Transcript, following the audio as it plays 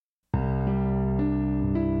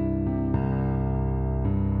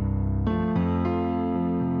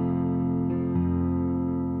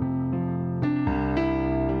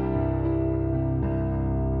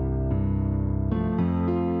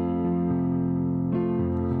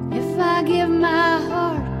I give my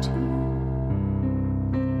heart to?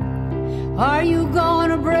 Are you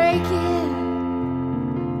gonna break it?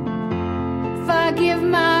 If I give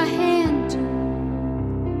my hand to,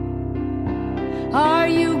 are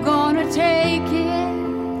you gonna take it?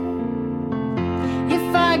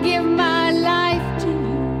 If I give my life to you,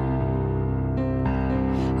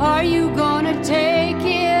 are you gonna take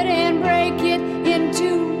it and break it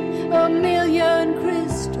into a million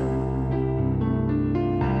crystals?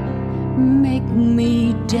 Make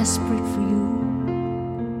me desperate for you.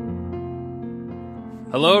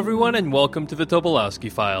 Hello, everyone, and welcome to the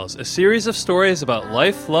Tobolowsky Files, a series of stories about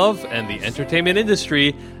life, love, and the entertainment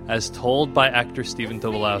industry as told by actor Stephen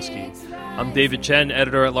Tobolowsky. I'm David Chen,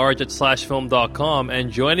 editor-at-large at slashfilm.com,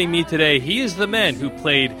 and joining me today, he is the man who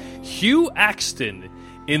played Hugh Axton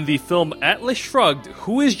in the film Atlas Shrugged.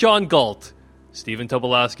 Who is John Galt? Stephen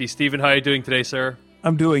Tobolowsky. Stephen, how are you doing today, sir?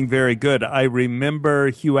 I'm doing very good. I remember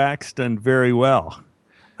Hugh Axton very well.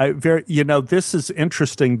 This is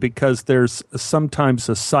interesting because there's sometimes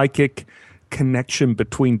a psychic connection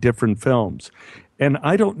between different films. And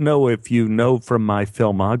I don't know if you know from my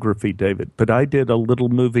filmography, David, but I did a little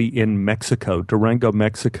movie in Mexico, Durango,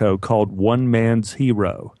 Mexico, called One Man's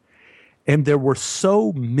Hero. And there were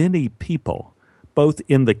so many people, both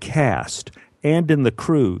in the cast and in the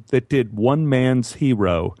crew, that did One Man's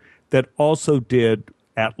Hero, that also did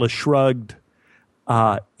Atlas Shrugged.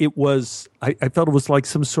 I felt it was like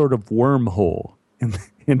some sort of wormhole.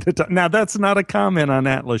 Now, that's not a comment on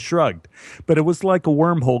Atlas Shrugged, but it was like a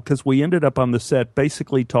wormhole because we ended up on the set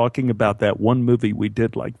basically talking about that one movie we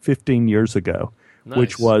did like 15 years ago,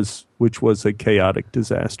 nice. which was a chaotic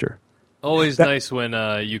disaster. Always nice when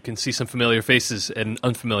you can see some familiar faces in an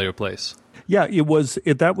unfamiliar place. Yeah,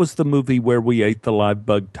 that was the movie where we ate the live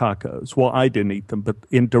bug tacos. Well, I didn't eat them, but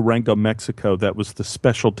in Durango, Mexico, that was the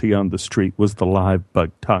specialty on the street, was the live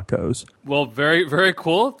bug tacos. Well, very, very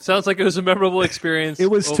cool. Sounds like it was a memorable experience.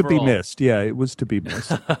 It was overall. To be missed. Yeah, it was to be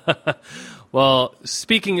missed. Well,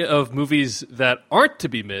 speaking of movies that aren't to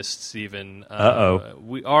be missed, Stephen,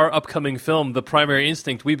 our upcoming film, The Primary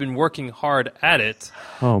Instinct, we've been working hard at it.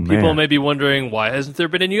 Oh, man. People may be wondering, why hasn't there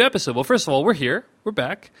been a new episode? Well, first of all, we're here. We're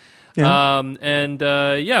back. Yeah.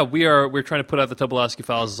 We're trying to put out the Tobolowsky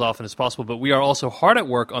Files as often as possible, but we are also hard at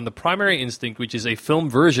work on The Primary Instinct, which is a film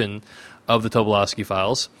version of the Tobolowsky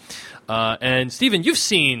Files. And Stephen, you've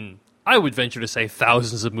seen, I would venture to say,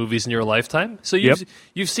 thousands of movies in your lifetime. So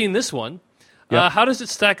you've seen this one. Yep. How does it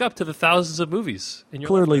stack up to the thousands of movies in your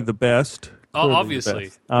Clearly lifetime? The best.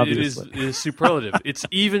 Obviously. It is superlative. It's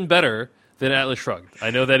even better than Atlas Shrugged. I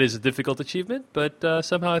know that is a difficult achievement, but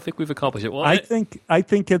somehow I think we've accomplished it. Well, I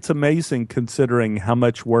think it's amazing considering how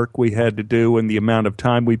much work we had to do and the amount of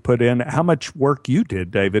time we put in. How much work you did,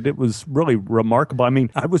 David. It was really remarkable. I mean,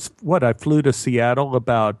 I flew to Seattle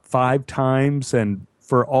about 5 times, and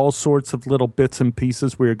for all sorts of little bits and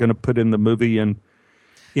pieces we were going to put in the movie and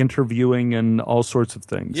interviewing and all sorts of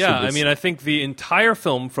things. Yeah, I think the entire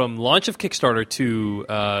film, from launch of Kickstarter to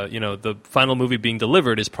the final movie being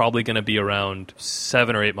delivered, is probably going to be around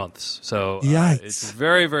 7 or 8 months. So it's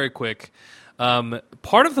very, very quick.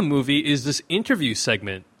 Part of the movie is this interview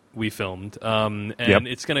segment we filmed,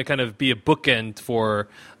 it's going to kind of be a bookend for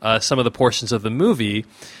some of the portions of the movie.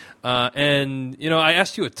 I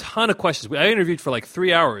asked you a ton of questions. I interviewed for like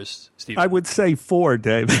 3 hours, Steve. I would say 4,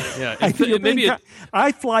 David. Yeah,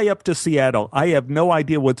 I fly up to Seattle. I have no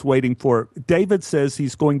idea what's waiting for. David says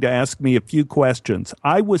he's going to ask me a few questions.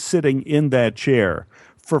 I was sitting in that chair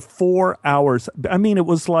for 4 hours. I mean, it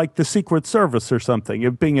was like the Secret Service or something.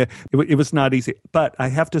 It was not easy. But I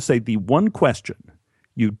have to say, the one question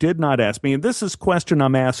you did not ask me, and this is a question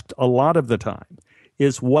I'm asked a lot of the time,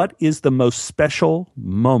 is what is the most special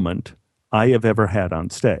moment I have ever had on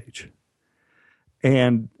stage?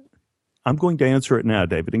 And I'm going to answer it now,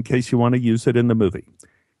 David, in case you want to use it in the movie.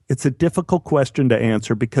 It's a difficult question to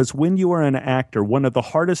answer because when you are an actor, one of the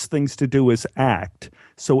hardest things to do is act.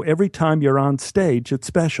 So every time you're on stage, it's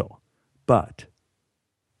special. But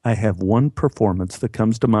I have one performance that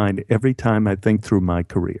comes to mind every time I think through my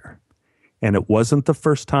career. And it wasn't the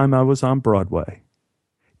first time I was on Broadway.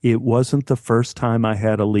 It wasn't the first time I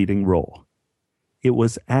had a leading role. It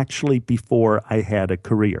was actually before I had a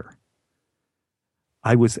career.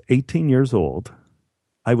 I was 18 years old.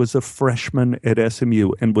 I was a freshman at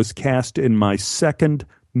SMU and was cast in my second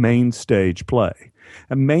main stage play.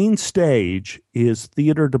 A main stage is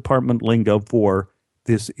theater department lingo for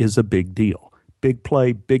this is a big deal. Big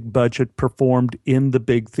play, big budget, performed in the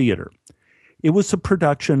big theater. It was a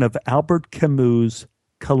production of Albert Camus'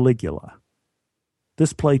 Caligula.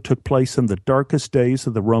 This play took place in the darkest days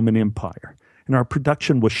of the Roman Empire. and our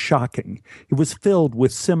production was shocking. It was filled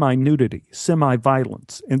with semi-nudity,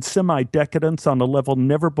 semi-violence, and semi-decadence on a level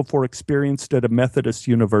never before experienced at a Methodist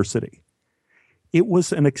university. It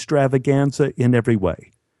was an extravaganza in every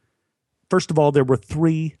way. First of all, there were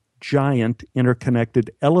 3 giant,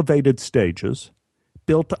 interconnected, elevated stages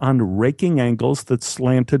built on raking angles that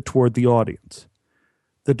slanted toward the audience.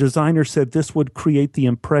 The designer said this would create the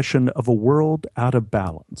impression of a world out of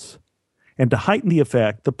balance. And to heighten the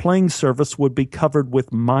effect, the playing surface would be covered with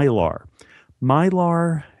mylar.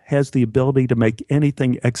 Mylar has the ability to make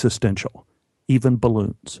anything existential, even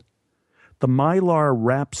balloons. The mylar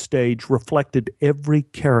wrap stage reflected every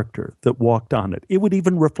character that walked on it. It would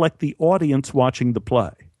even reflect the audience watching the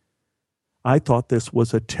play. I thought this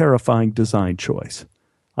was a terrifying design choice.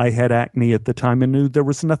 I had acne at the time and knew there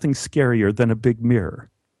was nothing scarier than a big mirror.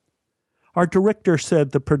 Our director said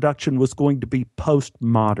the production was going to be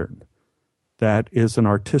postmodern. That is an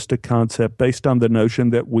artistic concept based on the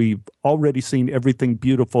notion that we've already seen everything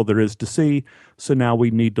beautiful there is to see, so now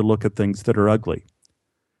we need to look at things that are ugly.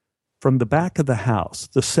 From the back of the house,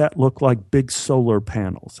 the set looked like big solar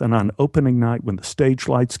panels, and on opening night when the stage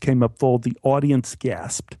lights came up full, the audience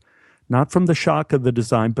gasped, not from the shock of the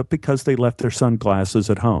design, but because they left their sunglasses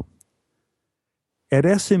at home.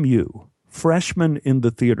 At SMU, freshmen in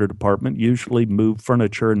the theater department usually move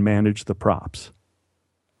furniture and manage the props.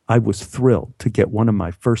 I was thrilled to get one of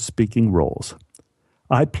my first speaking roles.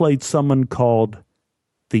 I played someone called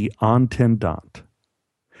the Intendant.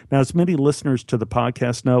 Now, as many listeners to the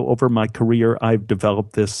podcast know, over my career, I've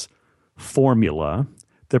developed this formula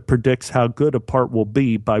that predicts how good a part will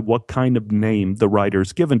be by what kind of name the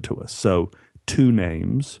writer's given to us. So 2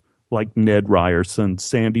 names, like Ned Ryerson,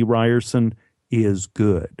 Sandy Ryerson, is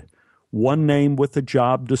good. 1 name with a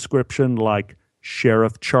job description like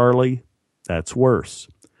Sheriff Charlie, that's worse.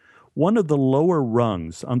 One of the lower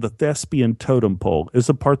rungs on the thespian totem pole is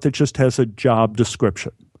a part that just has a job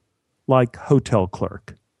description, like hotel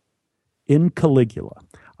clerk. In Caligula,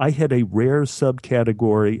 I had a rare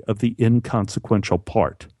subcategory of the inconsequential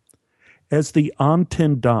part. As the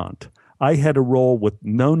Intendant, I had a role with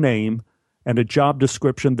no name and a job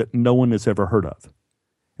description that no one has ever heard of.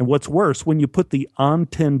 And what's worse, when you put the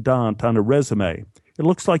Intendant on a resume, it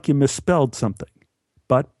looks like you misspelled something.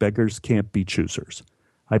 But beggars can't be choosers.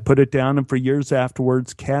 I put it down, and for years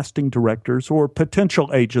afterwards, casting directors or potential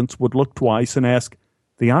agents would look twice and ask,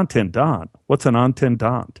 the Intendant? What's an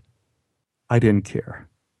Intendant? I didn't care.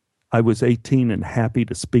 I was 18 and happy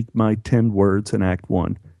to speak my 10 words in Act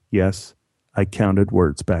 1. Yes, I counted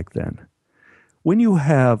words back then. When you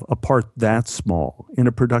have a part that small in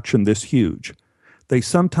a production this huge, they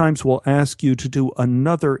sometimes will ask you to do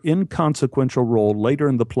another inconsequential role later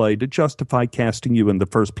in the play to justify casting you in the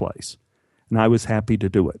first place. And I was happy to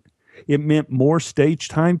do it. It meant more stage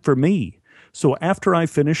time for me. So after I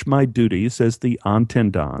finished my duties as the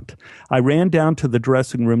Intendant, I ran down to the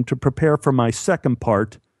dressing room to prepare for my second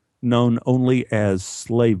part, known only as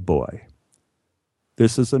Slave Boy.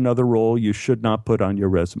 This is another role you should not put on your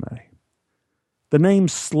resume. The name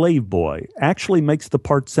Slave Boy actually makes the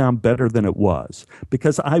part sound better than it was,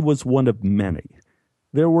 because I was one of many.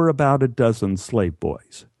 There were about a dozen slave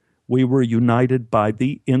boys. We were united by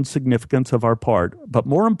the insignificance of our part, but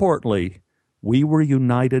more importantly, we were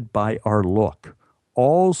united by our look.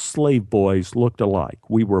 All slave boys looked alike.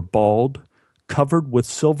 We were bald, covered with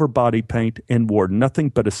silver body paint, and wore nothing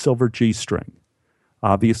but a silver G-string.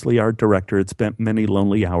 Obviously, our director had spent many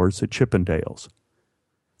lonely hours at Chippendales.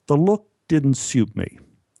 The look didn't suit me.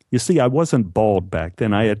 You see, I wasn't bald back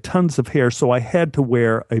then. I had tons of hair, so I had to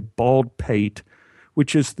wear a bald pate,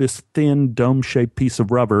 which is this thin, dome-shaped piece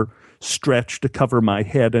of rubber stretched to cover my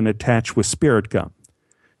head and attached with spirit gum.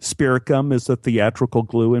 Spirit gum is a theatrical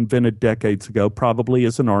glue invented decades ago, probably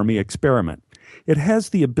as an army experiment. It has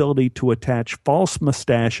the ability to attach false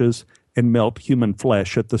mustaches and melt human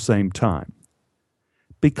flesh at the same time.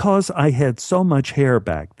 Because I had so much hair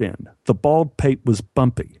back then, the bald pate was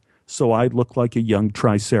bumpy, so I looked like a young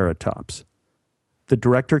triceratops. The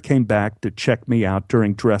director came back to check me out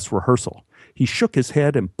during dress rehearsal. He shook his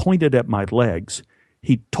head and pointed at my legs.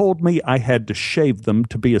 He told me I had to shave them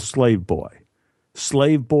to be a slave boy.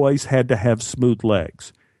 Slave boys had to have smooth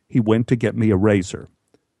legs. He went to get me a razor.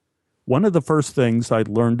 One of the first things I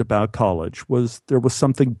learned about college was there was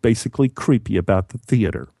something basically creepy about the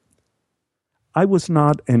theater. I was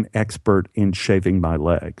not an expert in shaving my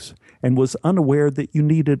legs and was unaware that you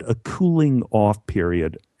needed a cooling off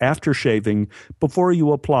period after shaving before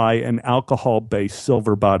you apply an alcohol-based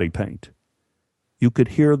silver body paint. You could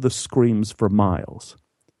hear the screams for miles.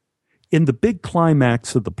 In the big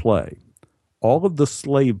climax of the play, all of the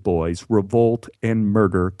slave boys revolt and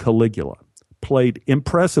murder Caligula, played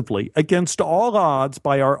impressively against all odds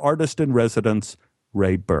by our artist in residence,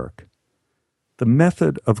 Ray Burke. The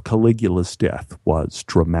method of Caligula's death was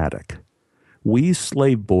dramatic. We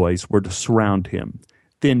slave boys were to surround him,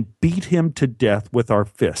 then beat him to death with our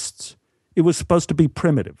fists. It was supposed to be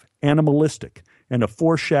primitive, animalistic, and a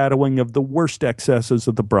foreshadowing of the worst excesses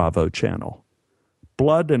of the Bravo channel.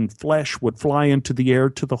 Blood and flesh would fly into the air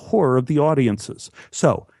to the horror of the audiences.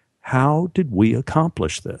 So, how did we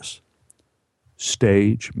accomplish this?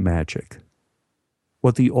 Stage magic.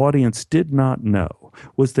 What the audience did not know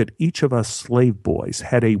was that each of us slave boys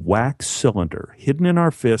had a wax cylinder hidden in our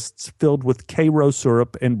fists filled with Cairo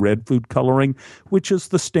syrup and red food coloring, which is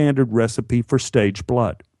the standard recipe for stage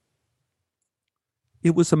blood.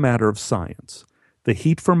 It was a matter of science. The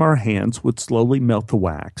heat from our hands would slowly melt the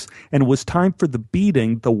wax, and it was time for the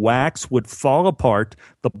beating. The wax would fall apart,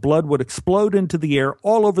 the blood would explode into the air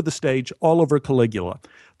all over the stage, all over Caligula.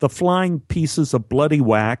 The flying pieces of bloody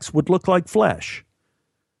wax would look like flesh.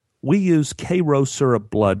 We used Cairo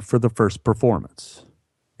syrup blood for the first performance.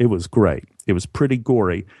 It was great. It was pretty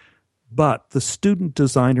gory, but the student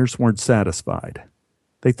designers weren't satisfied.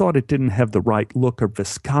 They thought it didn't have the right look or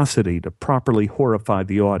viscosity to properly horrify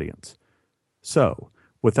the audience. So,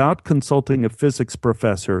 without consulting a physics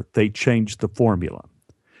professor, they changed the formula.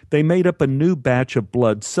 They made up a new batch of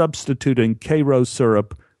blood substituting Cairo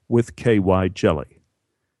syrup with KY jelly.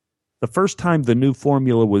 The first time the new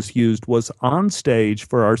formula was used was on stage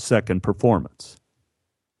for our second performance.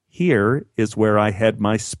 Here is where I had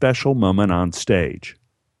my special moment on stage.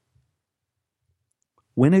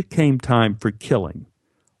 When it came time for killing,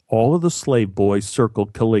 all of the slave boys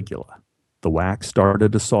circled Caligula. The wax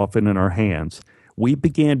started to soften in our hands. We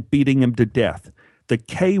began beating him to death. The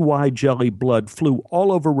KY jelly blood flew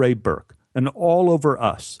all over Ray Burke and all over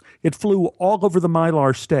us. It flew all over the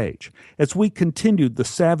Mylar stage. As we continued the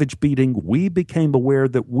savage beating, we became aware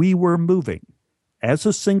that we were moving as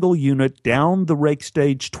a single unit down the rake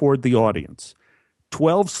stage toward the audience.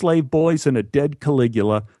 12 slave boys and a dead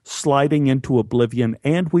Caligula sliding into oblivion,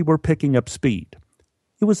 and we were picking up speed.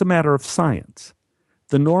 It was a matter of science.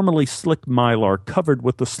 The normally slick Mylar covered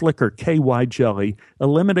with the slicker KY jelly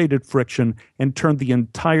eliminated friction and turned the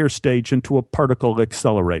entire stage into a particle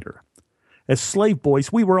accelerator. As slave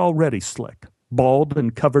boys, we were already slick, bald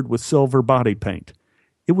and covered with silver body paint.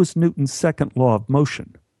 It was Newton's second law of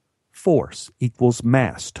motion. Force equals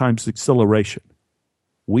mass times acceleration.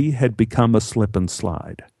 We had become a slip and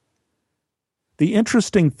slide. The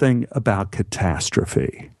interesting thing about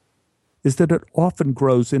catastrophe is that it often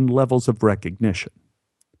grows in levels of recognition.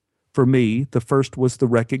 For me, the first was the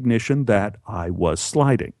recognition that I was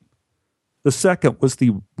sliding. The second was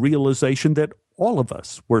the realization that all of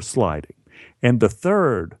us were sliding. And the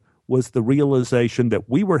third was the realization that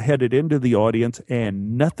we were headed into the audience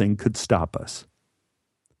and nothing could stop us.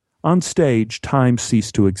 On stage, time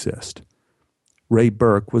ceased to exist. Ray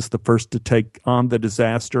Burke was the first to take on the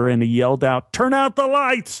disaster, and he yelled out, "Turn out the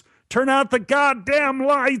lights! Turn out the goddamn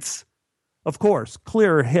lights!" Of course,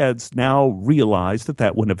 clearer heads now realized that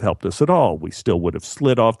that wouldn't have helped us at all. We still would have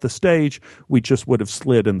slid off the stage. We just would have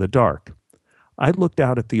slid in the dark. I looked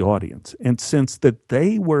out at the audience and sensed that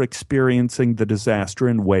they were experiencing the disaster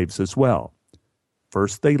in waves as well.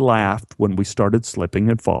 First, they laughed when we started slipping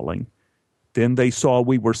and falling. Then they saw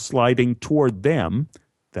we were sliding toward them.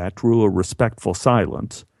 That drew a respectful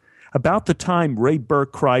silence. About the time Ray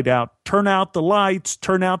Burke cried out, "Turn out the lights!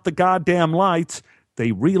 Turn out the goddamn lights!"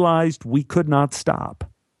 they realized we could not stop.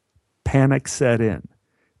 Panic set in.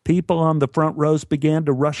 People on the front rows began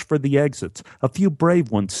to rush for the exits. A few brave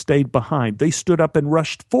ones stayed behind. They stood up and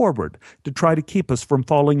rushed forward to try to keep us from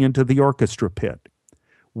falling into the orchestra pit.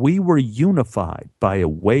 We were unified by a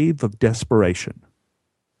wave of desperation.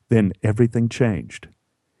 Then everything changed.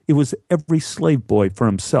 It was every slave boy for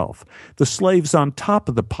himself. The slaves on top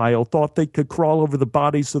of the pile thought they could crawl over the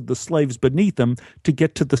bodies of the slaves beneath them to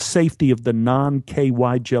get to the safety of the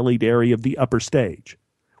non-KY jellied area of the upper stage.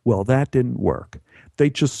 Well, that didn't work. They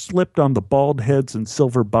just slipped on the bald heads and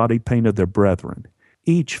silver body paint of their brethren.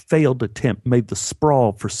 Each failed attempt made the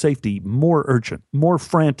sprawl for safety more urgent, more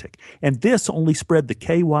frantic, and this only spread the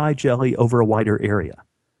KY jelly over a wider area.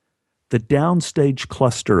 The downstage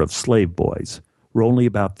cluster of slave boys were only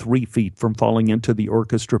about 3 feet from falling into the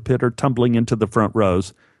orchestra pit or tumbling into the front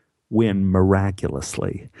rows, when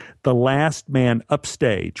miraculously, the last man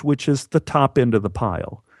upstage, which is the top end of the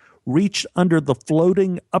pile, reached under the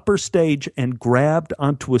floating upper stage and grabbed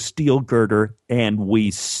onto a steel girder, and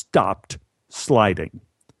we stopped sliding.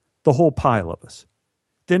 The whole pile of us.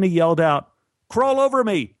 Then he yelled out, "Crawl over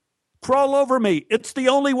me! Crawl over me! It's the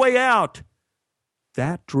only way out!"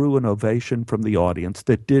 That drew an ovation from the audience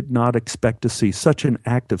that did not expect to see such an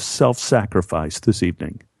act of self-sacrifice this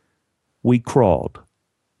evening. We crawled,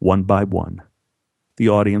 one by one. The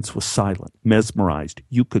audience was silent, mesmerized.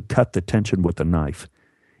 You could cut the tension with a knife.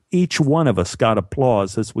 Each one of us got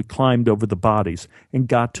applause as we climbed over the bodies and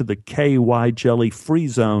got to the KY Jelly free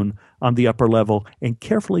zone on the upper level and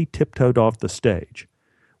carefully tiptoed off the stage.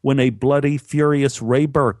 When a bloody, furious Ray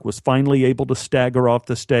Burke was finally able to stagger off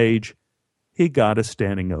the stage, he got a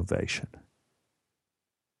standing ovation.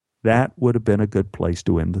 That would have been a good place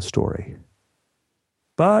to end the story.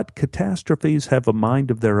 But catastrophes have a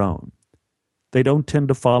mind of their own. They don't tend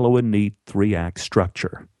to follow a neat 3-act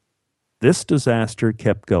structure. This disaster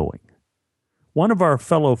kept going. One of our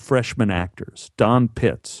fellow freshman actors, Don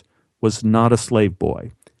Pitts, was not a slave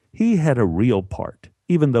boy. He had a real part,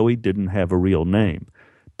 even though he didn't have a real name.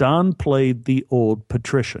 Don played the old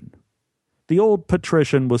patrician. The old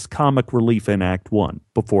patrician was comic relief in Act 1,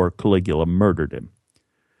 before Caligula murdered him.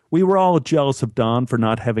 We were all jealous of Don for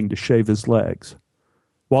not having to shave his legs.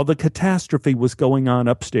 While the catastrophe was going on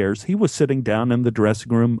upstairs, he was sitting down in the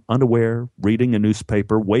dressing room, unaware, reading a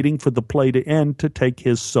newspaper, waiting for the play to end to take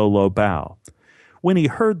his solo bow. When he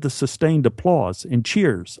heard the sustained applause and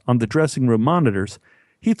cheers on the dressing room monitors,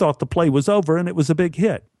 he thought the play was over and it was a big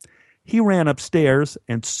hit. He ran upstairs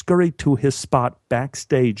and scurried to his spot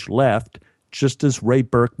backstage left, just as Ray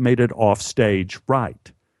Burke made it off stage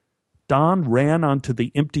right. Don ran onto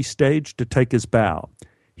the empty stage to take his bow.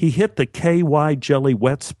 He hit the KY Jelly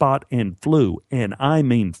wet spot and flew, and I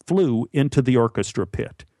mean flew, into the orchestra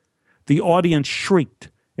pit. The audience shrieked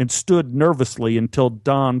and stood nervously until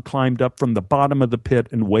Don climbed up from the bottom of the pit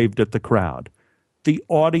and waved at the crowd. The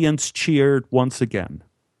audience cheered once again.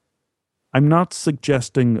 I'm not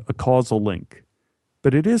suggesting a causal link,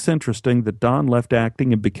 but it is interesting that Don left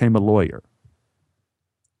acting and became a lawyer.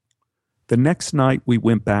 The next night we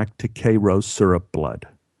went back to K-Rose Syrup Blood,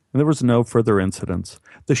 and there was no further incidents.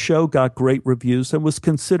 The show got great reviews and was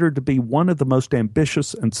considered to be one of the most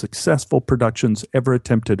ambitious and successful productions ever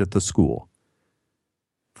attempted at the school.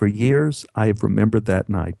 For years, I have remembered that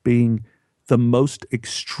night being the most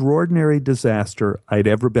extraordinary disaster I'd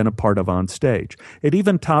ever been a part of on stage. It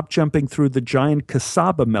even topped jumping through the giant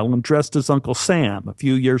cassava melon dressed as Uncle Sam a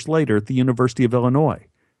few years later at the University of Illinois.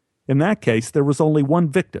 In that case, there was only one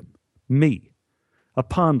victim, me.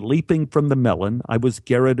 Upon leaping from the melon, I was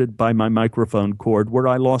garroted by my microphone cord, where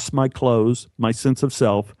I lost my clothes, my sense of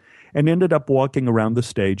self, and ended up walking around the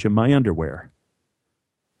stage in my underwear.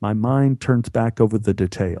 My mind turns back over the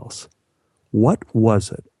details. What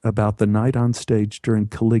was it about the night on stage during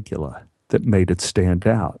Caligula that made it stand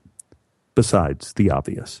out, besides the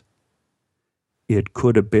obvious? It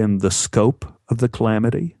could have been the scope of the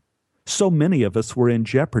calamity. So many of us were in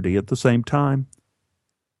jeopardy at the same time.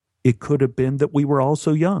 It could have been that we were all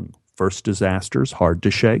so young. First disasters, hard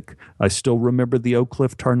to shake. I still remember the Oak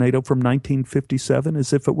Cliff tornado from 1957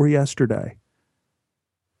 as if it were yesterday.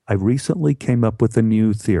 I recently came up with a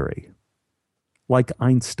new theory. Like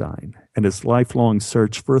Einstein and his lifelong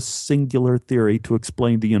search for a singular theory to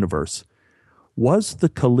explain the universe, was the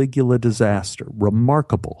Caligula disaster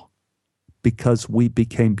remarkable because we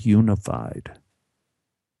became unified?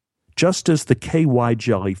 Just as the KY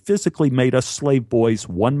Jelly physically made us slave boys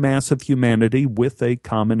one mass of humanity with a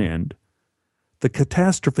common end, the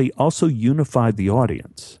catastrophe also unified the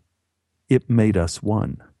audience. It made us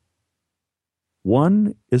one.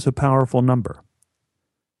 One is a powerful number.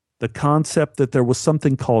 The concept that there was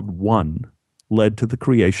something called one led to the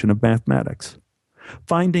creation of mathematics.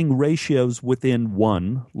 Finding ratios within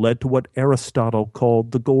one led to what Aristotle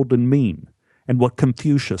called the golden mean, and what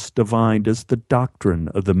Confucius divined as the doctrine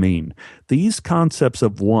of the mean. These concepts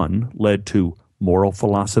of one led to moral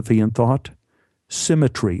philosophy in thought,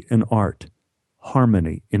 symmetry in art,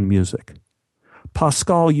 harmony in music.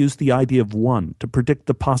 Pascal used the idea of one to predict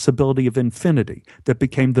the possibility of infinity that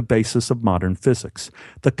became the basis of modern physics.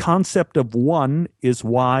 The concept of one is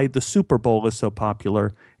why the Super Bowl is so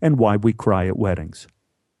popular and why we cry at weddings.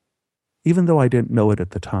 Even though I didn't know it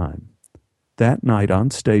at the time, that night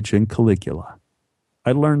on stage in Caligula,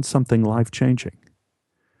 I learned something life-changing.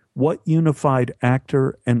 What unified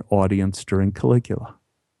actor and audience during Caligula?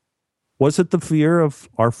 Was it the fear of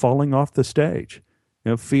our falling off the stage?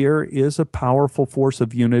 Fear is a powerful force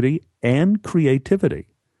of unity and creativity.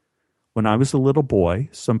 When I was a little boy,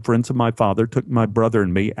 some friends of my father took my brother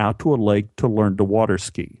and me out to a lake to learn to water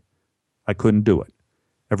ski. I couldn't do it.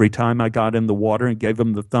 Every time I got in the water and gave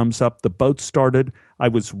them the thumbs up, the boat started. I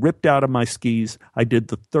was ripped out of my skis. I did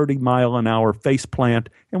the 30-mile-an-hour face plant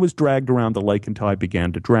and was dragged around the lake until I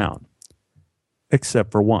began to drown.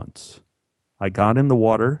 Except for once. I got in the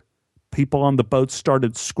water, People on the boat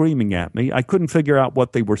started screaming at me. I couldn't figure out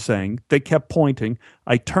what they were saying. They kept pointing.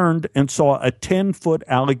 I turned and saw a 10-foot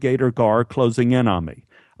alligator gar closing in on me.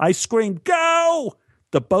 I screamed, "Go!"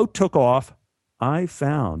 The boat took off. I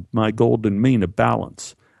found my golden mean of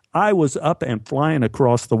balance. I was up and flying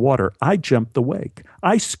across the water. I jumped the wake.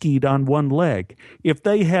 I skied on one leg. If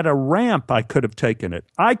they had a ramp, I could have taken it.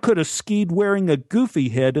 I could have skied wearing a goofy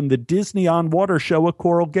head in the Disney on-water show at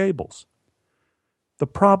Coral Gables. The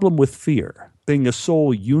problem with fear, being a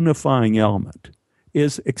sole unifying element,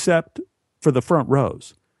 is, except for the front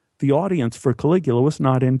rows, the audience for Caligula was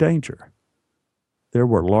not in danger. There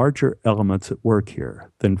were larger elements at work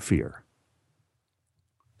here than fear.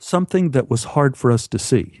 Something that was hard for us to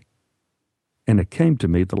see, and it came to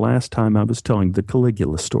me the last time I was telling the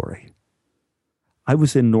Caligula story. I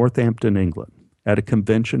was in Northampton, England, at a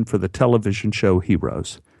convention for the television show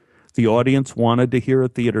Heroes. The audience wanted to hear a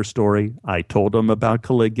theater story. I told them about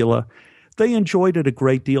Caligula. They enjoyed it a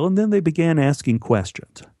great deal, and then they began asking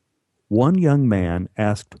questions. One young man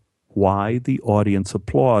asked why the audience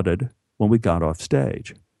applauded when we got off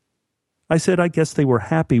stage. I said, I guess they were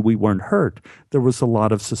happy we weren't hurt. There was a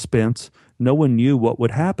lot of suspense. No one knew what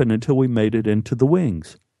would happen until we made it into the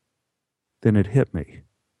wings. Then it hit me.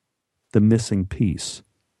 The missing piece.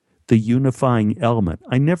 The unifying element.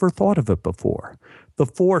 I never thought of it before. The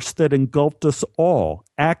force that engulfed us all,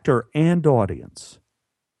 actor and audience,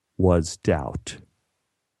 was doubt.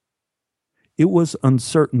 It was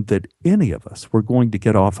uncertain that any of us were going to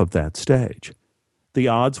get off of that stage. The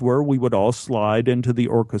odds were we would all slide into the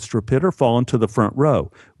orchestra pit or fall into the front row.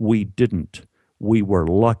 We didn't. We were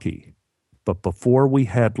lucky. But before we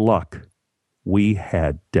had luck, we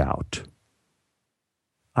had doubt.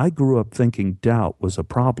 I grew up thinking doubt was a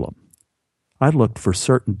problem. I looked for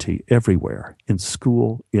certainty everywhere, in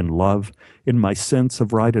school, in love, in my sense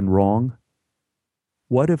of right and wrong.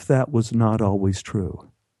 What if that was not always true?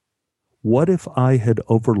 What if I had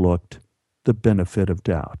overlooked the benefit of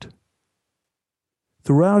doubt?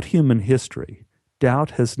 Throughout human history,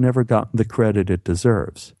 doubt has never gotten the credit it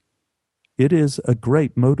deserves. It is a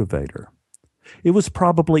great motivator. It was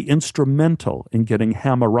probably instrumental in getting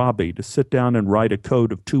Hammurabi to sit down and write a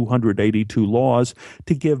code of 282 laws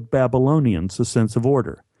to give Babylonians a sense of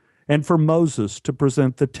order, and for Moses to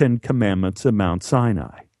present the 10 Commandments at Mount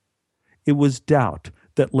Sinai. It was doubt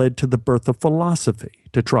that led to the birth of philosophy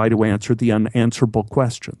to try to answer the unanswerable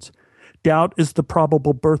questions. Doubt is the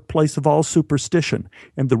probable birthplace of all superstition,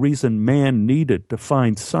 and the reason man needed to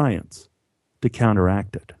find science to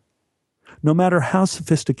counteract it. No matter how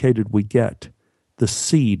sophisticated we get, the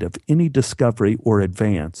seed of any discovery or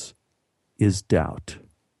advance is doubt.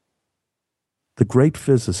 The great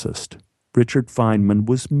physicist, Richard Feynman,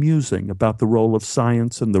 was musing about the role of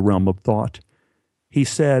science in the realm of thought. He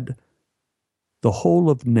said, "The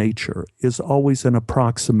whole of nature is always an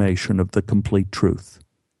approximation of the complete truth.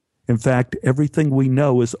 In fact, everything we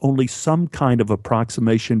know is only some kind of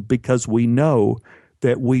approximation because we know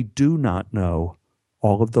that we do not know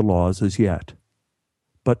all of the laws as yet.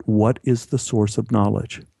 But what is the source of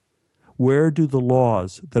knowledge? Where do the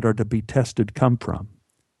laws that are to be tested come from?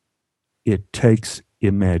 It takes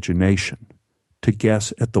imagination to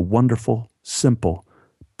guess at the wonderful, simple,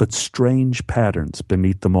 but strange patterns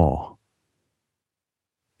beneath them all."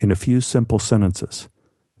 In a few simple sentences,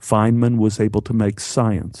 Feynman was able to make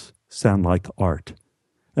science sound like art,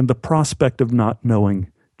 and the prospect of not knowing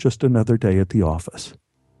just another day at the office.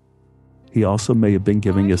 He also may have been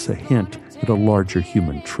giving us a hint at a larger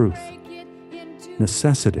human truth.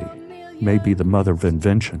 Necessity may be the mother of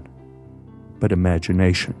invention, but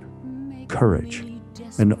imagination, courage,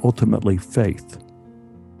 and ultimately faith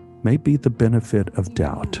may be the benefit of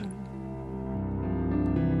doubt.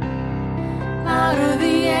 Out of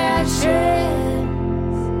the ashes,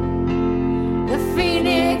 the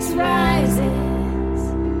phoenix rises.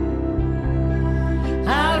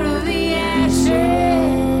 Out of the ashes,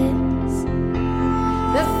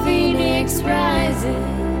 the phoenix rises.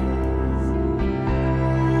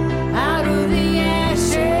 Out of the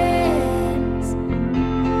ashes,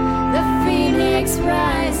 the phoenix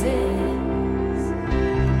rises.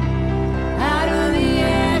 Out of the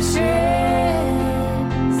ashes,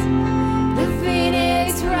 the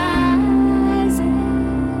phoenix rises.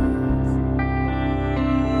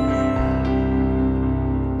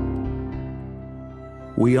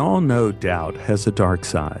 We all know doubt has a dark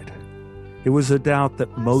side. It was a doubt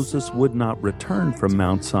that Moses would not return from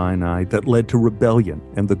Mount Sinai that led to rebellion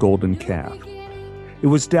and the golden calf. It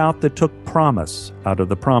was doubt that took promise out of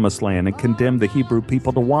the promised land and condemned the Hebrew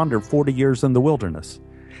people to wander 40 years in the wilderness.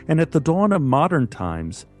 And at the dawn of modern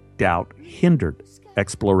times, doubt hindered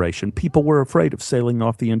exploration. People were afraid of sailing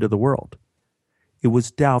off the end of the world. It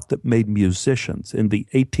was doubt that made musicians in the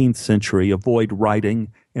 18th century avoid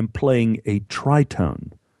writing and playing a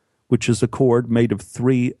tritone, which is a chord made of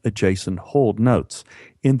 3 adjacent whole notes,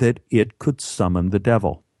 in that it could summon the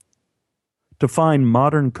devil. To find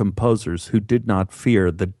modern composers who did not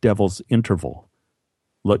fear the devil's interval,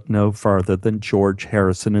 look no farther than George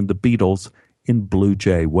Harrison and the Beatles in Blue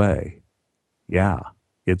Jay Way. Yeah,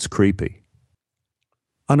 it's creepy.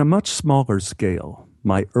 On a much smaller scale,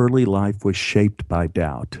 my early life was shaped by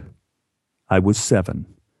doubt. I was 7.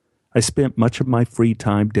 I spent much of my free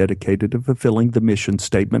time dedicated to fulfilling the mission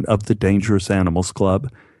statement of the Dangerous Animals Club,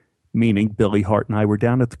 meaning Billy Hart and I were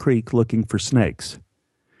down at the creek looking for snakes.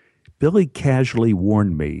 Billy casually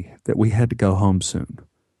warned me that we had to go home soon.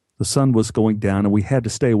 The sun was going down and we had to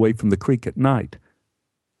stay away from the creek at night.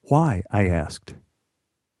 Why? I asked.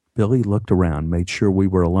 Billy looked around, made sure we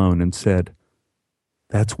were alone, and said,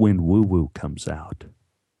 "That's when woo-woo comes out."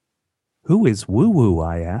 "Who is woo-woo?"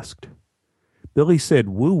 I asked. Billy said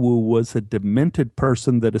woo-woo was a demented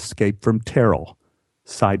person that escaped from Terrell.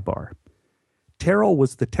 Sidebar. Terrell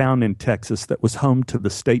was the town in Texas that was home to the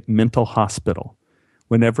state mental hospital.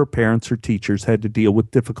 Whenever parents or teachers had to deal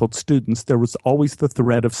with difficult students, there was always the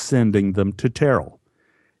threat of sending them to Terrell.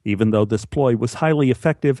 Even though this ploy was highly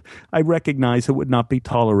effective, I recognize it would not be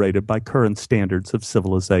tolerated by current standards of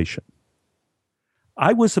civilization.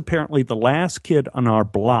 I was apparently the last kid on our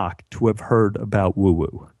block to have heard about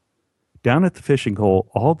woo-woo. Down at the fishing hole,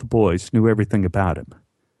 all the boys knew everything about him.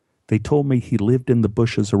 They told me he lived in the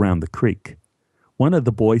bushes around the creek. One of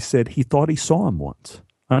the boys said he thought he saw him once,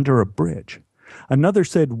 under a bridge. Another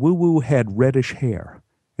said woo-woo had reddish hair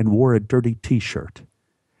and wore a dirty T-shirt.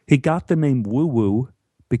 He got the name woo-woo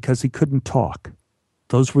because he couldn't talk.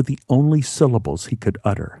 Those were the only syllables he could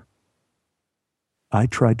utter. I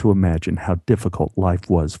tried to imagine how difficult life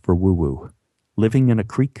was for woo-woo. Living in a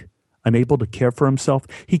creek, unable to care for himself,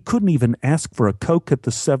 he couldn't even ask for a Coke at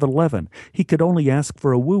the 7-Eleven. He could only ask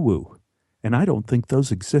for a woo-woo, and I don't think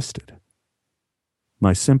those existed.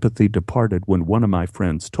 My sympathy departed when one of my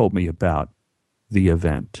friends told me about the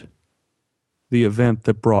event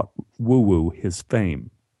that brought woo-woo his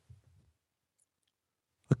fame.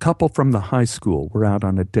 A couple from the high school were out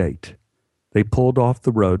on a date. They pulled off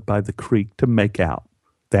the road by the creek to make out.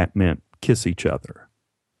 That meant kiss each other.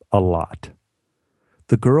 A lot.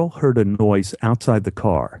 The girl heard a noise outside the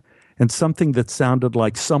car and something that sounded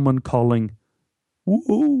like someone calling,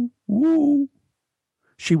 "Woo, woo."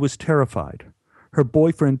 She was terrified. Her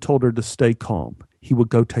boyfriend told her to stay calm. He would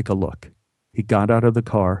go take a look. He got out of the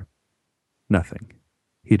car. Nothing.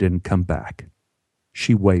 He didn't come back.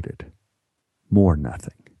 She waited. More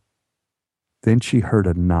nothing. Then she heard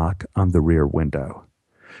a knock on the rear window.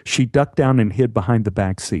 She ducked down and hid behind the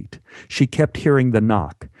back seat. She kept hearing the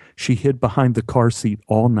knock. She hid behind the car seat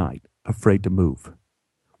all night, afraid to move.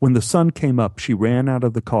 When the sun came up, she ran out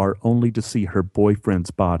of the car only to see her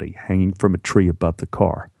boyfriend's body hanging from a tree above the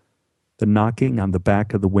car. The knocking on the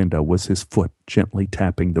back of the window was his foot gently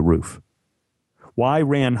tapping the roof. Well, I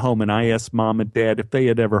ran home and I asked Mom and Dad if they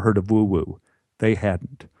had ever heard of woo-woo. They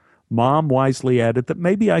hadn't. Mom wisely added that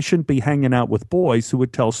maybe I shouldn't be hanging out with boys who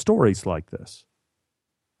would tell stories like this.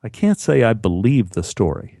 I can't say I believed the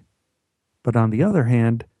story, but on the other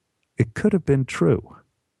hand, it could have been true.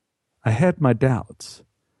 I had my doubts.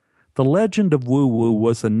 The legend of woo-woo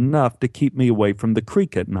was enough to keep me away from the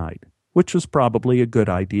creek at night, which was probably a good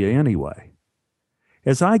idea anyway.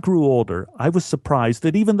 As I grew older, I was surprised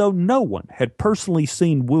that even though no one had personally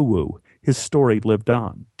seen woo-woo, his story lived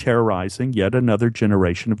on, terrorizing yet another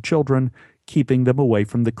generation of children, keeping them away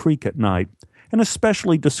from the creek at night, and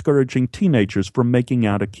especially discouraging teenagers from making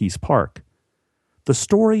out at Keys Park. The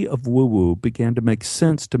story of woo-woo began to make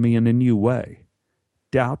sense to me in a new way.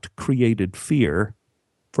 Doubt created fear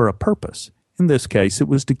for a purpose. In this case, it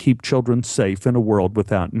was to keep children safe in a world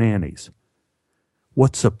without nannies.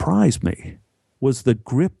 What surprised me was the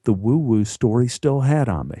grip the woo-woo story still had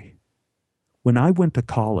on me. When I went to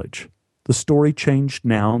college, the story changed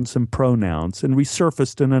nouns and pronouns and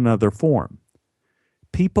resurfaced in another form.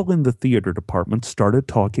 People in the theater department started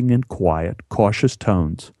talking in quiet, cautious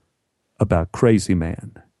tones about Crazy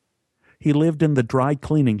Man. He lived in the dry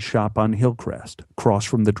cleaning shop on Hillcrest, across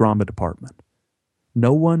from the drama department.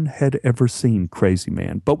 No one had ever seen Crazy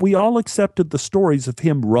Man, but we all accepted the stories of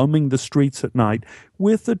him roaming the streets at night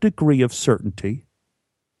with a degree of certainty.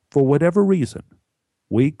 For whatever reason,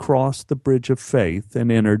 we crossed the bridge of faith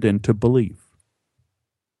and entered into belief.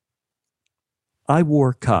 I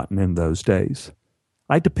wore cotton in those days.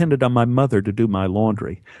 I depended on my mother to do my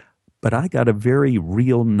laundry, But I got a very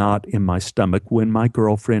real knot in my stomach when my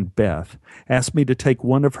girlfriend Beth asked me to take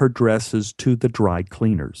one of her dresses to the dry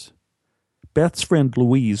cleaners. Beth's friend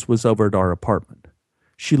Louise was over at our apartment.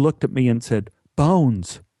 She looked at me and said,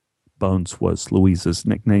 "Bones." Bones was Louise's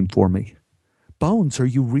nickname for me. "Bones, are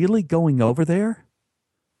you really going over there?"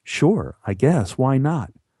 "Sure, I guess. Why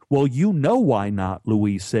not?" "Well, you know why not,"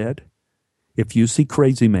 Louise said. "If you see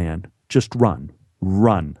Crazy Man, just run.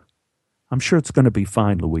 Run." "I'm sure it's going to be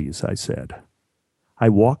fine, Louise," I said. I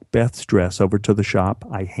walked Beth's dress over to the shop.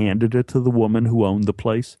 I handed it to the woman who owned the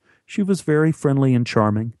place. She was very friendly and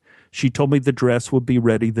charming. She told me the dress would be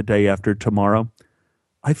ready the day after tomorrow.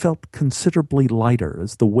 I felt considerably lighter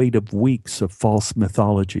as the weight of weeks of false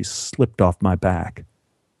mythology slipped off my back.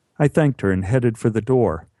 I thanked her and headed for the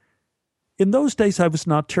door. In those days, I was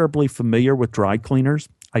not terribly familiar with dry cleaners.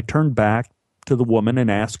 I turned back to the woman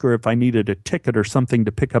and asked her if I needed a ticket or something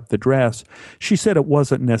to pick up the dress. She said it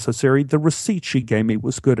wasn't necessary. The receipt she gave me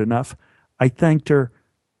was good enough. I thanked her.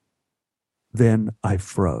 Then I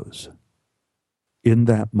froze. In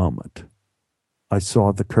that moment, I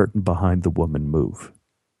saw the curtain behind the woman move.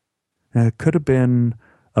 It could have been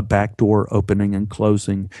a back door opening and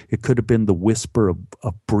closing. It could have been the whisper of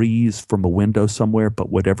a breeze from a window somewhere,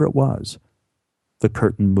 but whatever it was, the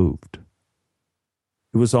curtain moved.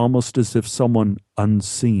 It was almost as if someone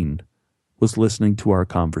unseen was listening to our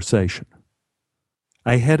conversation.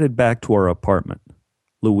 I headed back to our apartment.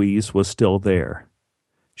 Louise was still there.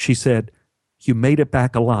 She said, "You made it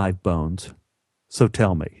back alive, Bones. So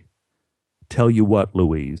tell me." "Tell you what,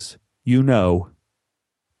 Louise? You know."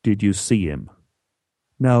 "Did you see him?"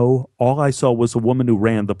 "No, all I saw was a woman who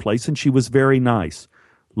ran the place, and she was very nice."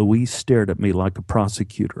 Louise stared at me like a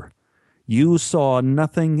prosecutor. "You saw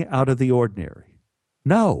nothing out of the ordinary?"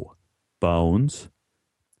 "No." "Bones?"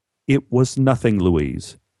 "It was nothing,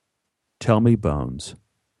 Louise." "Tell me, Bones."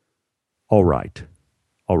 All right.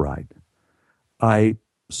 I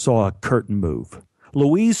saw a curtain move."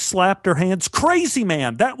 Louise slapped her hands. "Crazy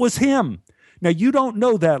Man, that was him." "Now, you don't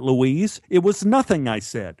know that, Louise. It was nothing," I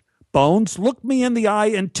said. "Bones, look me in the eye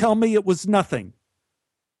and tell me it was nothing."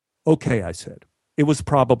 "Okay," I said. "It was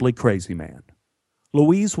probably Crazy Man."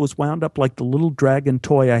 Louise was wound up like the little dragon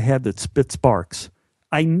toy I had that spit sparks.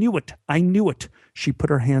 I knew it. She put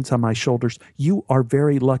her hands on my shoulders. "You are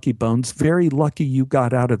very lucky, Bones. Very lucky you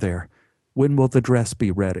got out of there. When will the dress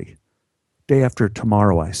be ready?" "Day after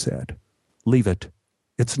tomorrow," I said. "Leave it.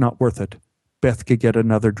 It's not worth it. Beth could get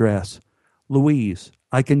another dress." "Louise,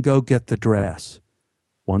 I can go get the dress."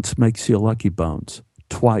 "Once makes you lucky, Bones.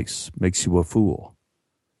 Twice makes you a fool.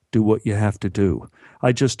 Do what you have to do.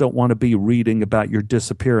 I just don't want to be reading about your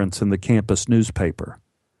disappearance in the campus newspaper."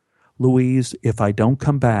 "Louise, if I don't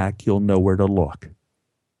come back, you'll know where to look."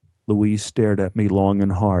 Louise stared at me long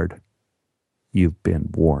and hard. "You've been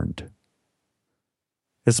warned."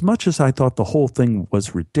 As much as I thought the whole thing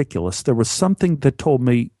was ridiculous, there was something that told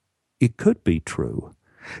me it could be true.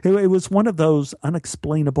 It was one of those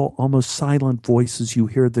unexplainable, almost silent voices you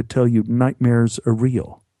hear that tell you nightmares are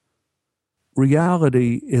real.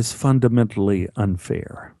 Reality is fundamentally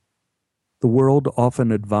unfair. The world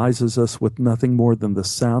often advises us with nothing more than the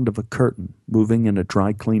sound of a curtain moving in a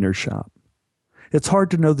dry cleaner shop. It's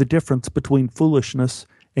hard to know the difference between foolishness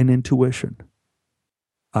and intuition.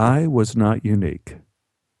 I was not unique.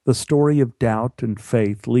 The story of doubt and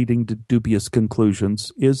faith leading to dubious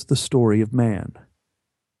conclusions is the story of man.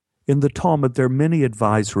 In the Talmud, there are many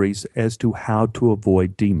advisories as to how to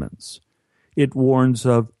avoid demons. It warns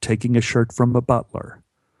of taking a shirt from a butler,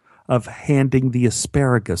 of handing the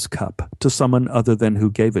asparagus cup to someone other than who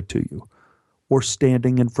gave it to you, or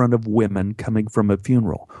standing in front of women coming from a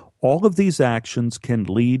funeral. All of these actions can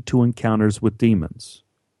lead to encounters with demons.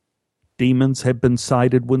 Demons have been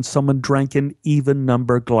cited when someone drank an even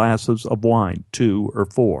number of glasses of wine, 2 or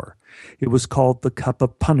 4. It was called the cup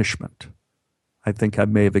of punishment. I think I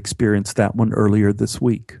may have experienced that one earlier this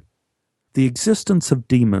week. The existence of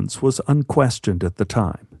demons was unquestioned at the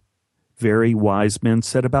time. Very wise men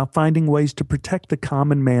set about finding ways to protect the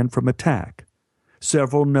common man from attack.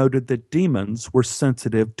 Several noted that demons were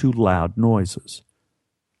sensitive to loud noises.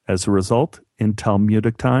 As a result, in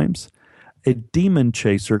Talmudic times, a demon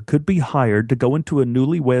chaser could be hired to go into a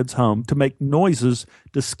newlywed's home to make noises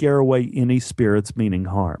to scare away any spirits meaning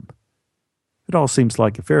harm. It all seems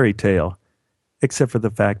like a fairy tale, except for the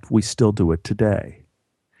fact we still do it today.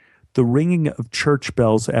 The ringing of church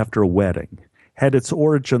bells after a wedding had its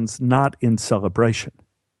origins not in celebration,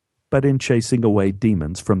 but in chasing away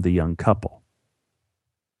demons from the young couple.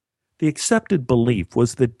 The accepted belief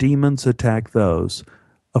was that demons attack those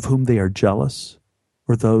of whom they are jealous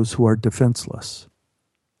or those who are defenseless.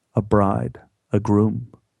 A bride, a groom,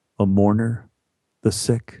 a mourner, the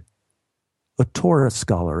sick, a Torah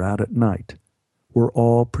scholar out at night were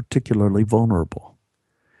all particularly vulnerable.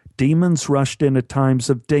 Demons rushed in at times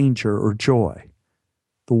of danger or joy.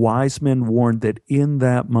 The wise men warned that in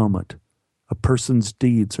that moment, a person's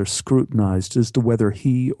deeds are scrutinized as to whether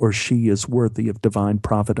he or she is worthy of divine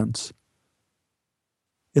providence.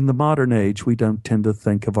 In the modern age, we don't tend to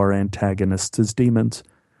think of our antagonists as demons.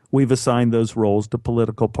 We've assigned those roles to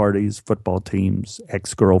political parties, football teams,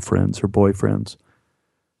 ex-girlfriends, or boyfriends.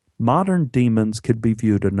 Modern demons could be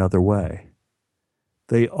viewed another way.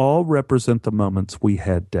 They all represent the moments we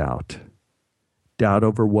had doubt. Doubt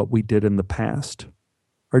over what we did in the past,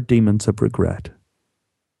 are demons of regret.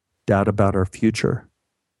 Doubt about our future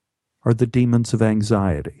are the demons of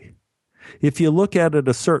anxiety. If you look at it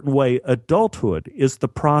a certain way, adulthood is the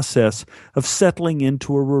process of settling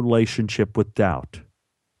into a relationship with doubt,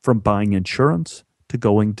 from buying insurance to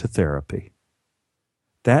going to therapy.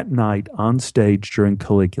 That night on stage during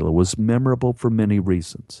Caligula was memorable for many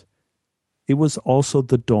reasons. It was also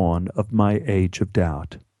the dawn of my age of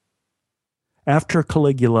doubt. After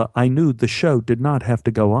Caligula, I knew the show did not have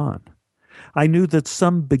to go on. I knew that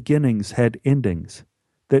some beginnings had endings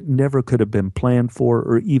that never could have been planned for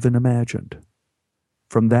or even imagined.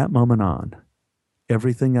 From that moment on,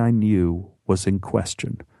 everything I knew was in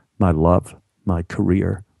question. My love, my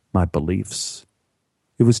career, my beliefs.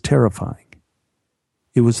 It was terrifying.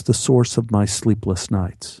 It was the source of my sleepless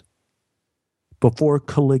nights. Before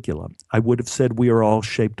Caligula, I would have said we are all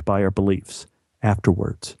shaped by our beliefs.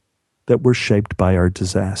 Afterwards, that we're shaped by our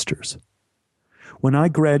disasters. When I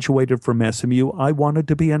graduated from SMU, I wanted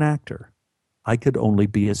to be an actor. I could only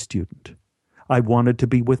be a student. I wanted to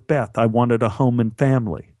be with Beth. I wanted a home and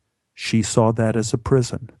family. She saw that as a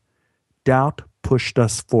prison. Doubt pushed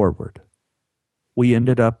us forward. We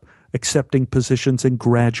ended up accepting positions in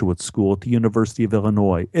graduate school at the University of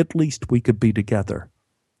Illinois. At least we could be together.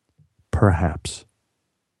 Perhaps.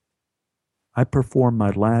 I performed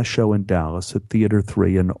my last show in Dallas at Theater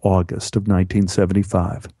 3 in August of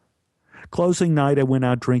 1975. Closing night, I went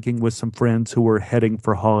out drinking with some friends who were heading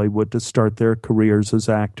for Hollywood to start their careers as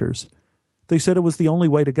actors. They said it was the only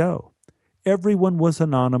way to go. Everyone was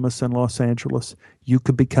anonymous in Los Angeles. You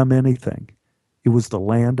could become anything. It was the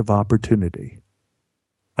land of opportunity.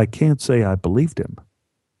 I can't say I believed him,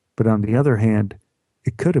 but on the other hand,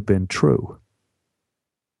 it could have been true.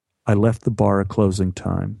 I left the bar at closing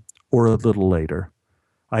time, or a little later.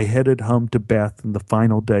 I headed home to Beth in the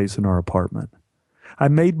final days in our apartment. I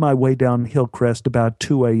made my way down Hillcrest about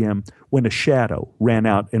 2 a.m. when a shadow ran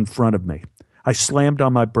out in front of me. I slammed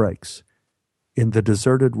on my brakes. In the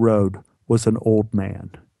deserted road was an old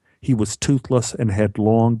man. He was toothless and had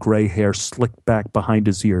long gray hair slicked back behind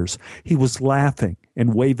his ears. He was laughing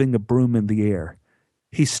and waving a broom in the air.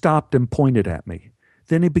 He stopped and pointed at me.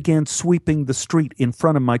 Then he began sweeping the street in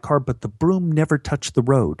front of my car, but the broom never touched the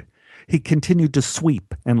road. He continued to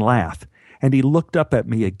sweep and laugh, and he looked up at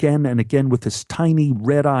me again and again with his tiny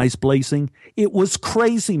red eyes blazing. It was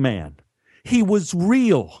crazy, man. He was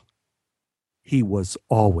real. He was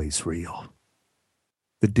always real.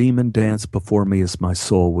 The demon danced before me as my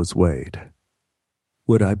soul was weighed.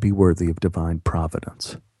 Would I be worthy of divine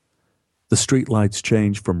providence? The streetlights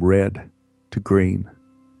changed from red to green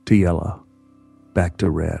to yellow, back to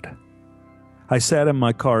red. I sat in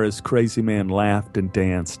my car as Crazy Man laughed and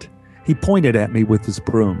danced. He pointed at me with his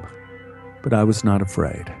broom, but I was not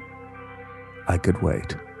afraid. I could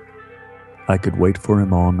wait. I could wait for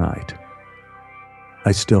him all night.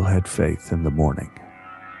 I still had faith in the morning.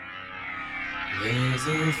 There's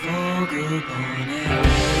a fog upon LA,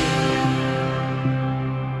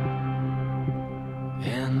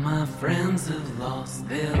 and my friends have lost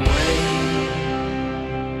their way.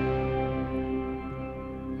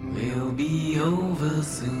 We'll be over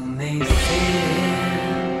soon, they said.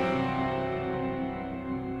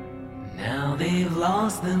 Now they've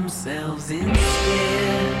lost themselves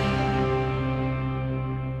instead.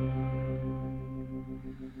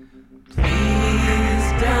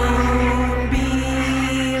 Please don't be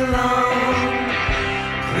long.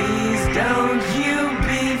 Please don't you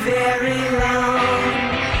be very long.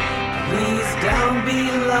 Please don't be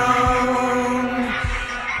long,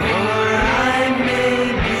 or I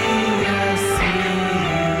may be asleep.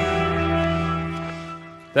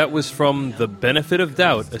 That was from The Benefit of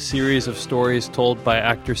Doubt, a series of stories told by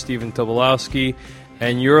actor Stephen Tobolowsky,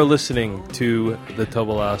 and you're listening to The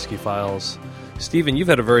Tobolowsky Files. Stephen, you've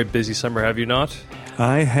had a very busy summer, have you not?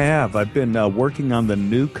 I have. I've been working on the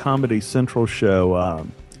new Comedy Central show,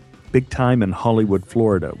 Big Time in Hollywood,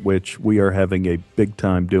 Florida, which we are having a big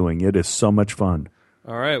time doing. It is so much fun.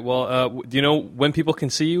 All right. Well, do you know when people can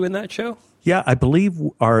see you in that show? Yeah, I believe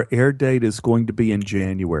our air date is going to be in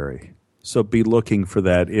January. So be looking for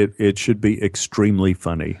that. It should be extremely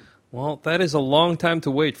funny. Well, that is a long time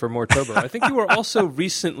to wait for more Tobo. I think you were also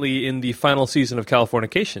recently in the final season of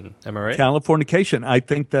Californication. Am I right? Californication. I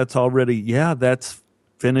think that's already, that's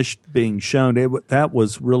finished being shown. That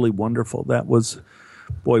was really wonderful. That was,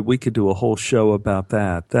 boy, we could do a whole show about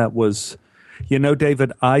that. That was,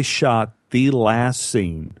 David, I shot the last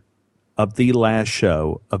scene of the last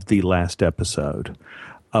show of the last episode.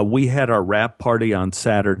 We had our wrap party on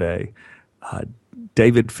Saturday.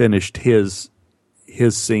 David finished his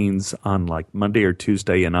scenes on like Monday or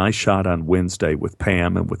Tuesday, and I shot on Wednesday with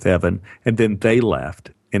Pam and with Evan, and then they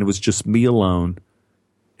left, and it was just me alone.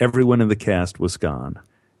 Everyone in the cast was gone,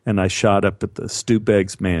 and I shot up at the Stu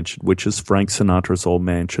Beggs mansion, which is Frank Sinatra's old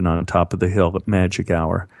mansion on top of the hill at Magic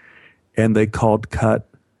Hour, and they called cut,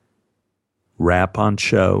 wrap on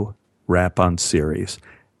show, wrap on series.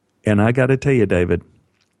 And I got to tell you, David,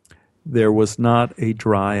 there was not a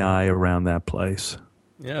dry eye around that place.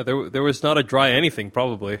 Yeah, there was not a dry anything,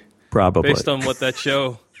 probably. Probably. Based on what that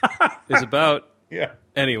show is about. Yeah.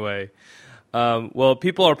 Anyway. Well,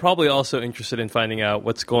 people are probably also interested in finding out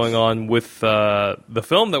what's going on with the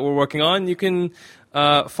film that we're working on. You can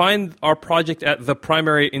find our project at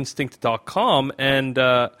theprimaryinstinct.com, and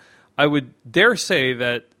I would dare say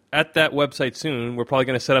that at that website soon, we're probably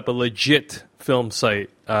going to set up a legit film site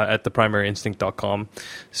at theprimaryinstinct.com.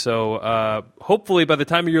 So hopefully by the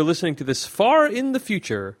time you're listening to this far in the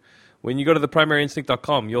future, when you go to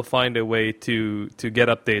theprimaryinstinct.com, you'll find a way to get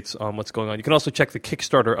updates on what's going on. You can also check the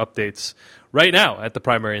Kickstarter updates right now at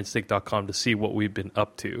theprimaryinstinct.com to see what we've been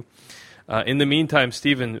up to. In the meantime,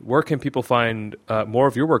 Stephen, where can people find more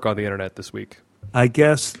of your work on the internet this week? I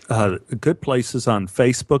guess good places on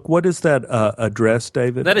Facebook. What is that address,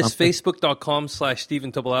 David? That is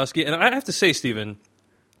facebook.com/Stephen Tobolowsky. And I have to say, Stephen,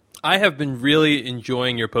 I have been really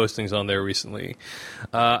enjoying your postings on there recently.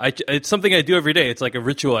 It's something I do every day. It's like a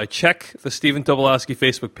ritual. I check the Stephen Tobolowsky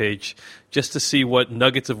Facebook page just to see what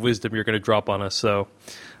nuggets of wisdom you're going to drop on us. So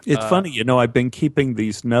it's funny, I've been keeping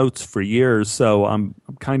these notes for years, so I'm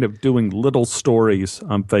kind of doing little stories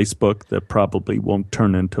on Facebook that probably won't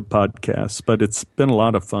turn into podcasts, but it's been a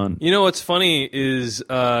lot of fun. What's funny is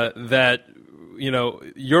that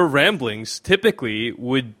your ramblings typically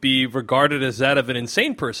would be regarded as that of an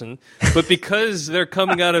insane person, but because they're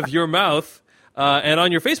coming out of your mouth and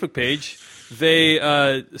on your Facebook page,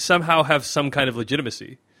 they somehow have some kind of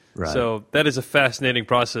legitimacy. Right. So that is a fascinating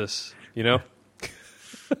process,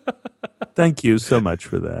 Thank you so much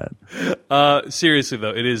for that. Seriously,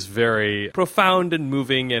 though, it is very profound and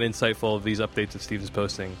moving and insightful, these updates that Stephen's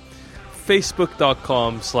posting.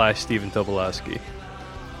 Facebook.com/Stephen Tobolowsky.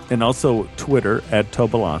 And also Twitter at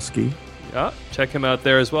Tobolowsky. Yeah, check him out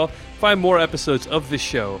there as well. Find more episodes of this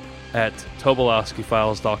show at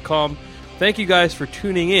Tobolowskyfiles.com. Thank you guys for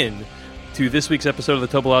tuning in to this week's episode of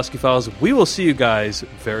the Tobolowsky Files. We will see you guys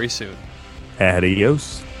very soon.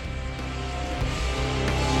 Adios.